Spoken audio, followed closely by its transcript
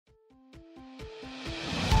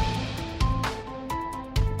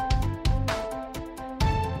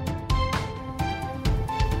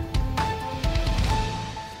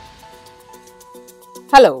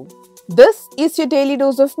Hello, this is your daily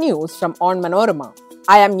dose of news from Onmanorama.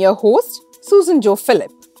 I am your host, Susan Jo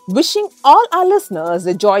Philip. Wishing all our listeners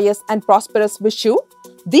a joyous and prosperous Vishu,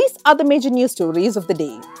 these are the major news stories of the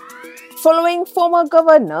day. Following former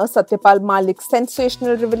Governor Satyapal Malik's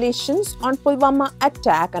sensational revelations on Pulwama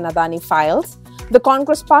attack and Adani files, the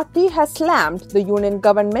Congress party has slammed the union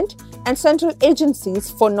government and central agencies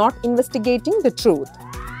for not investigating the truth.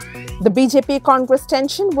 The BJP Congress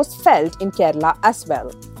tension was felt in Kerala as well.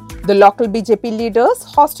 The local BJP leaders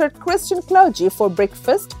hosted Christian clergy for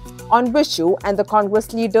breakfast on Vishu, and the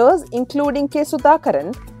Congress leaders, including K.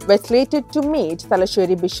 Sudhakaran, were slated to meet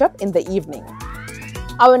Thalasheri Bishop in the evening.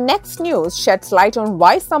 Our next news sheds light on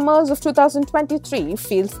why summers of 2023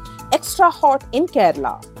 feels extra hot in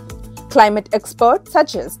Kerala. Climate experts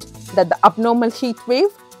suggest that the abnormal heat wave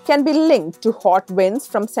can be linked to hot winds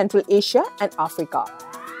from Central Asia and Africa.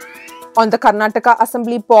 On the Karnataka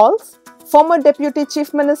Assembly polls, former Deputy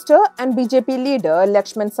Chief Minister and BJP leader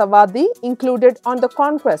Lakshman Sawadi included on the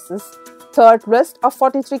Congress's third list of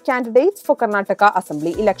 43 candidates for Karnataka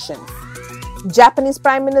Assembly elections. Japanese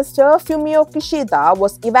Prime Minister Fumio Kishida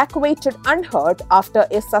was evacuated unhurt after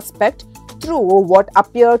a suspect threw what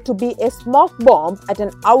appeared to be a smoke bomb at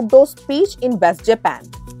an outdoor speech in West Japan.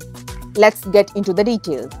 Let's get into the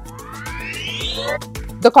details.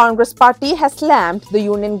 The Congress party has slammed the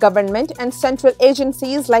union government and central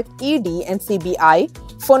agencies like ED and CBI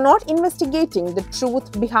for not investigating the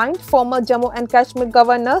truth behind former Jammu and Kashmir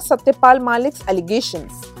Governor Satyapal Malik's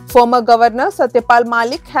allegations. Former Governor Satyapal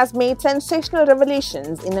Malik has made sensational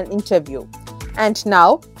revelations in an interview. And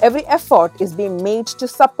now, every effort is being made to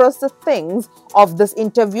suppress the things of this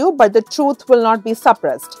interview, but the truth will not be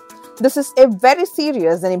suppressed. This is a very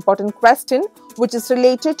serious and important question which is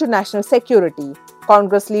related to national security,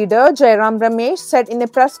 Congress leader Jairam Ramesh said in a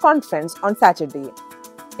press conference on Saturday.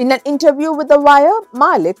 In an interview with The Wire,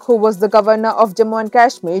 Malik, who was the governor of Jammu and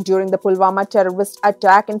Kashmir during the Pulwama terrorist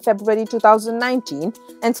attack in February 2019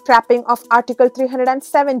 and scrapping of Article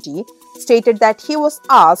 370, stated that he was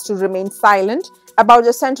asked to remain silent about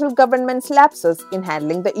the central government's lapses in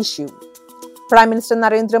handling the issue. Prime Minister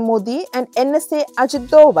Narendra Modi and NSA Ajit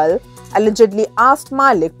Doval allegedly asked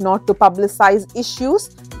Malik not to publicize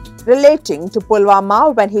issues relating to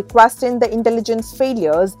Pulwama when he questioned the intelligence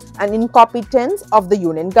failures and incompetence of the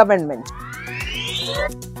union government.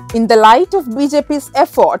 In the light of BJP's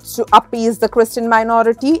efforts to appease the Christian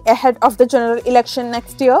minority ahead of the general election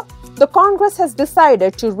next year, the Congress has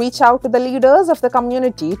decided to reach out to the leaders of the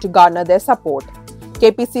community to garner their support.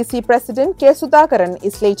 KPCC President K. Sudhakaran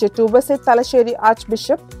is slated to visit Thalasheri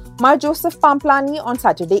Archbishop Mar Joseph Pamplani on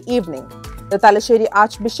Saturday evening. The Thalasheri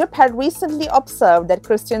Archbishop had recently observed that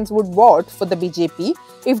Christians would vote for the BJP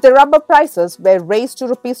if the rubber prices were raised to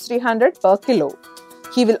Rs 300 per kilo.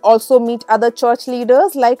 He will also meet other church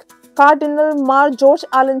leaders like Cardinal Mar George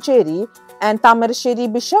Alancheri and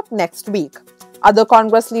Tamarasheri Bishop next week. Other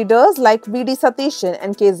Congress leaders like V.D. Satishan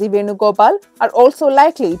and K.Z. Venugopal are also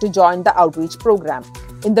likely to join the outreach program.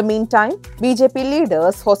 In the meantime, BJP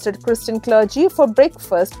leaders hosted Christian clergy for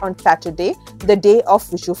breakfast on Saturday, the day of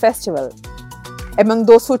Vishu festival. Among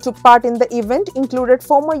those who took part in the event included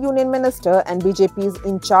former Union Minister and BJP's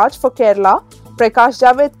in charge for Kerala, Prakash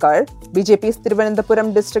Javadekar, BJP's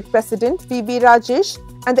Thiruvananthapuram District President V.V. Rajesh,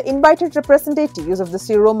 and the invited representatives of the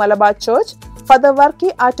Syro Malabar Church, Father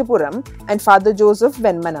Varki Atapuram and Father Joseph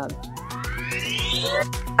Venmanad.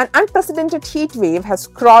 An unprecedented heat wave has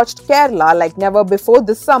scorched Kerala like never before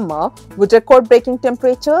this summer, with record-breaking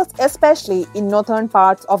temperatures, especially in northern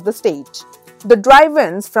parts of the state. The dry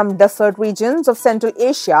winds from desert regions of Central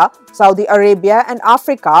Asia, Saudi Arabia and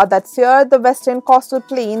Africa that sear the western coastal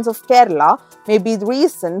plains of Kerala may be the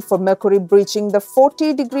reason for mercury breaching the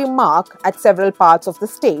 40-degree mark at several parts of the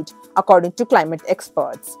state, according to climate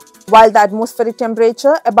experts. While the atmospheric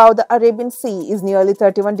temperature above the Arabian Sea is nearly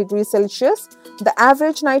 31 degrees Celsius, the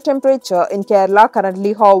average night temperature in Kerala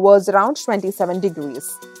currently hovers around 27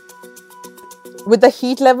 degrees. With the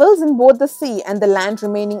heat levels in both the sea and the land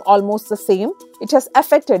remaining almost the same, it has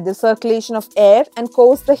affected the circulation of air and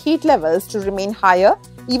caused the heat levels to remain higher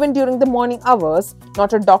even during the morning hours,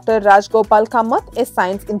 noted Dr. Rajgopal Kamath, a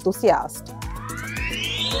science enthusiast.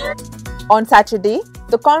 On Saturday,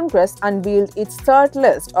 the Congress unveiled its third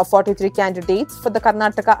list of 43 candidates for the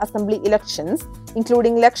Karnataka Assembly elections,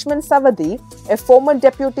 including Lakshman Sawadi, a former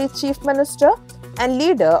Deputy Chief Minister and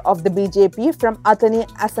leader of the BJP from Adani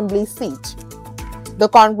Assembly seat. The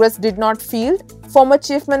Congress did not field former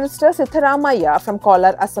Chief Minister Sitharamaiah from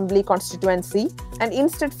Kolar Assembly constituency and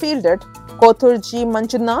instead fielded Kothurji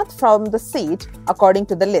Manjunath from the seat, according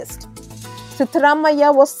to the list.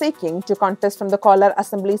 Sitharamaiah was seeking to contest from the Kolar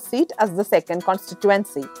Assembly seat as the second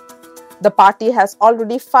constituency. The party has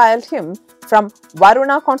already filed him from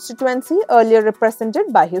Varuna constituency, earlier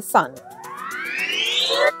represented by his son.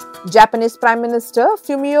 Japanese Prime Minister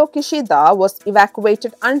Fumio Kishida was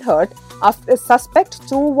evacuated unhurt after a suspect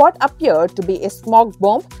threw what appeared to be a smoke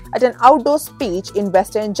bomb at an outdoor speech in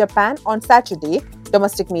western Japan on Saturday,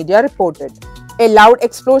 domestic media reported. A loud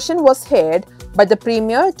explosion was heard, but the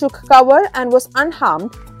premier took cover and was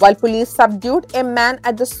unharmed while police subdued a man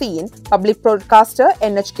at the scene, public broadcaster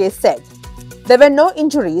NHK said. There were no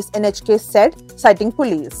injuries, NHK said, citing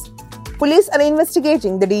police. Police are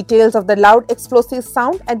investigating the details of the loud explosive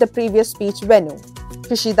sound at the previous speech venue.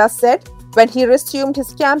 Kishida said when he resumed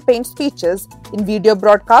his campaign speeches in video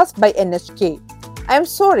broadcast by NHK. I am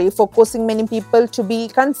sorry for causing many people to be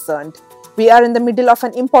concerned. We are in the middle of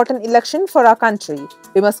an important election for our country.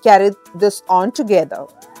 We must carry this on together.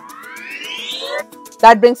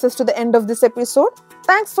 That brings us to the end of this episode.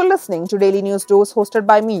 Thanks for listening to Daily News Dose hosted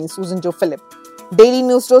by me, Susan Jo Philip. Daily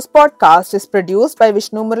News Dose podcast is produced by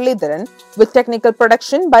Vishnu Muralidharan with technical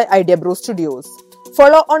production by Idea Brew Studios.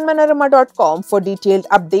 Follow Onmanorama.com for detailed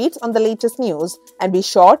updates on the latest news and be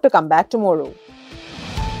sure to come back tomorrow.